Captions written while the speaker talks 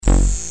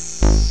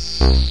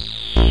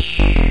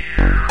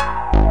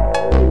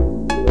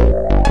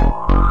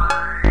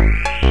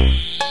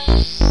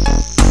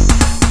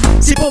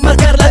Si puedo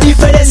marcar la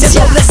diferencia,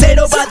 sobre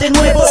cero va de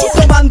nuevo,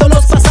 tomando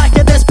los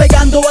pasajes,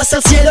 despegando hacia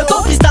el cielo,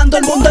 conquistando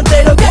el mundo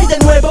entero. ¿Qué hay de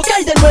nuevo? ¿Qué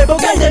hay de nuevo?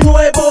 ¿Qué hay de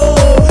nuevo?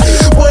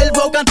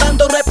 Vuelvo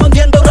cantando,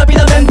 respondiendo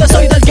rápidamente.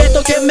 Soy del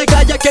gueto, quien me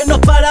calla, que no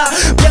para.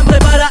 Bien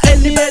prepara,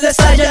 el nivel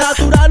estalla,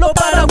 natural o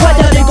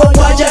paraguaya. Digo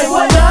guaya y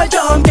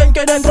guayaya. Quien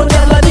quiere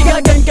enrollarla,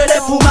 diga quien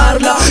quiere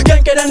fumarla.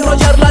 Quien quiere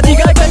enrollarla,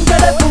 diga quien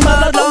quiere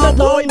fumarla.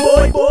 Voy.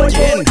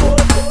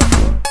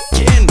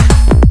 ¿Quién?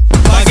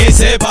 Pa' que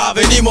sepa,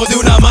 venimos de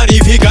una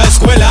magnífica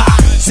escuela.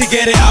 Si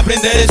quiere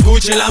aprender,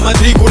 escuche, la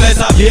matrícula es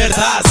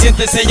abierta.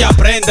 Siéntese y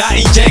aprenda,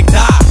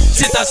 inyecta.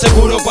 Sienta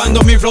seguro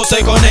cuando mi flow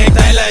se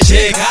conecta y la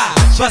llega.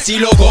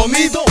 Vacilo con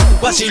mi do,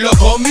 vacilo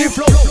con mi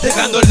flow.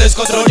 Dejando el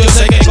descontrol, yo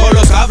sé que con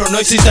los cabros no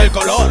existe el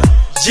color.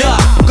 Ya,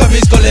 con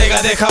mis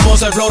colegas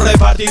dejamos el flow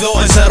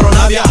repartido en Cerro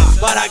Navia,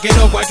 para que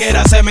no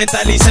cualquiera se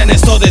mentalice en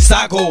esto de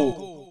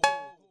saco.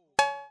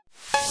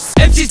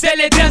 MCs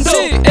deletreando,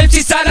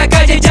 MCs a la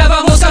calle, ya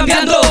vamos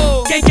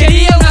cambiando. ¿Quién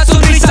quería una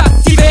sonrisa?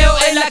 Si veo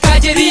en la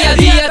calle día a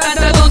día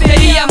tanta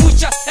tontería,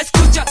 mucha,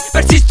 escucha,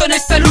 persisto en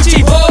esta lucha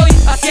y voy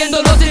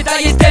haciendo los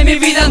detalles de mi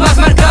vida más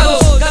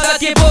marcados. Cada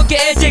tiempo que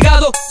he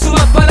llegado,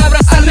 suman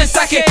palabras al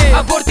mensaje.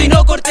 Aporte y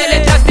no corte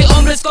letras de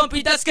hombres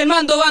compitas que el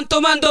mando van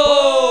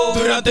tomando.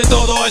 Durante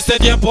todo este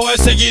tiempo he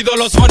seguido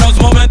los buenos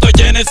momentos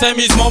y en ese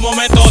mismo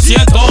momento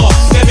siento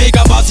que mi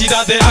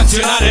capacidad de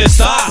accionar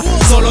está.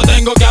 Solo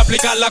tengo que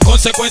aplicar la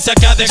consecuencia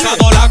que ha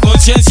dejado la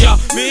conciencia.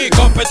 Mi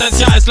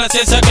competencia es la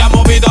ciencia que ha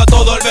movido a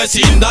todo el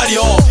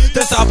vecindario.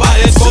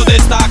 Desaparezco,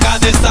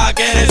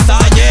 destaque,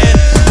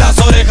 estallen las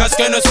orejas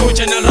que no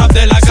escuchen el rap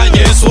de la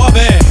calle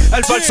suave.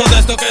 El falso de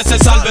esto que se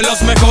salve,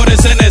 los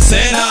mejores en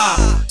escena.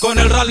 Con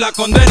el rap la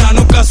condena,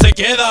 nunca se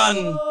quedan.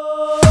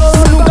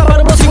 Nunca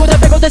paro, prosigo, te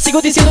pego, te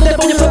sigo diciendo, te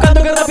voy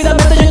enfocando que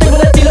rápidamente yo tengo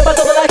el estilo para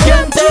toda la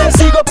gente.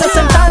 Sigo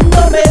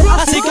presentándome,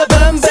 así que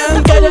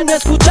ven, quieren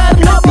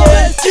escucharlo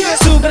bien.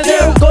 Sucre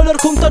de un color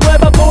junto a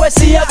nueva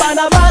poesía, van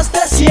a más de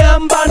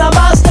 100, van a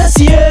más de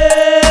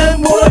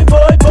 100. Voy.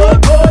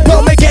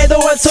 No me quedo,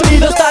 el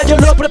sonido está, yo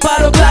lo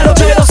preparo, claro,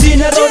 pero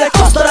sin errores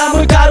costará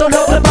muy caro.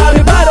 Lo preparo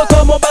y paro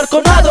como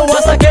barco nado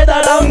hasta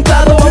quedar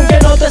anclado. Aunque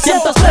no te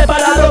sientas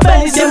preparado,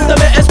 ven y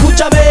siénteme,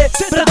 escúchame.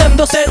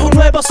 Pretendo ser un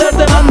nuevo ser,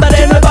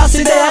 demandaré nuevas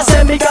ideas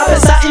en mi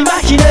cabeza,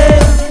 imaginé.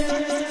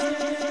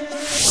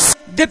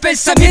 De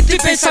pensamiento y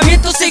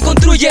pensamiento se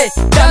construye,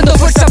 dando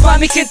fuerza pa'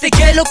 mi gente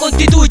que lo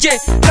constituye.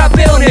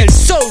 Rapeo en el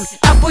soul,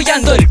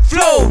 apoyando el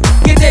flow.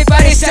 ¿Qué te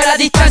parece a la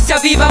distancia?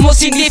 Vivamos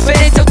sin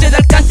diferencia, usted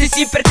alcance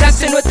sin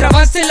percance nuestro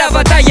avance en la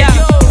batalla.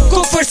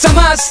 Con fuerza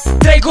más,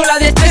 traigo la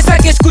destreza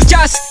que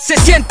escuchas. Se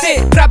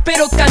siente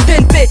rapero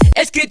candente,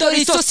 escritor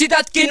y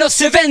sociedad que no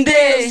se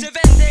vende.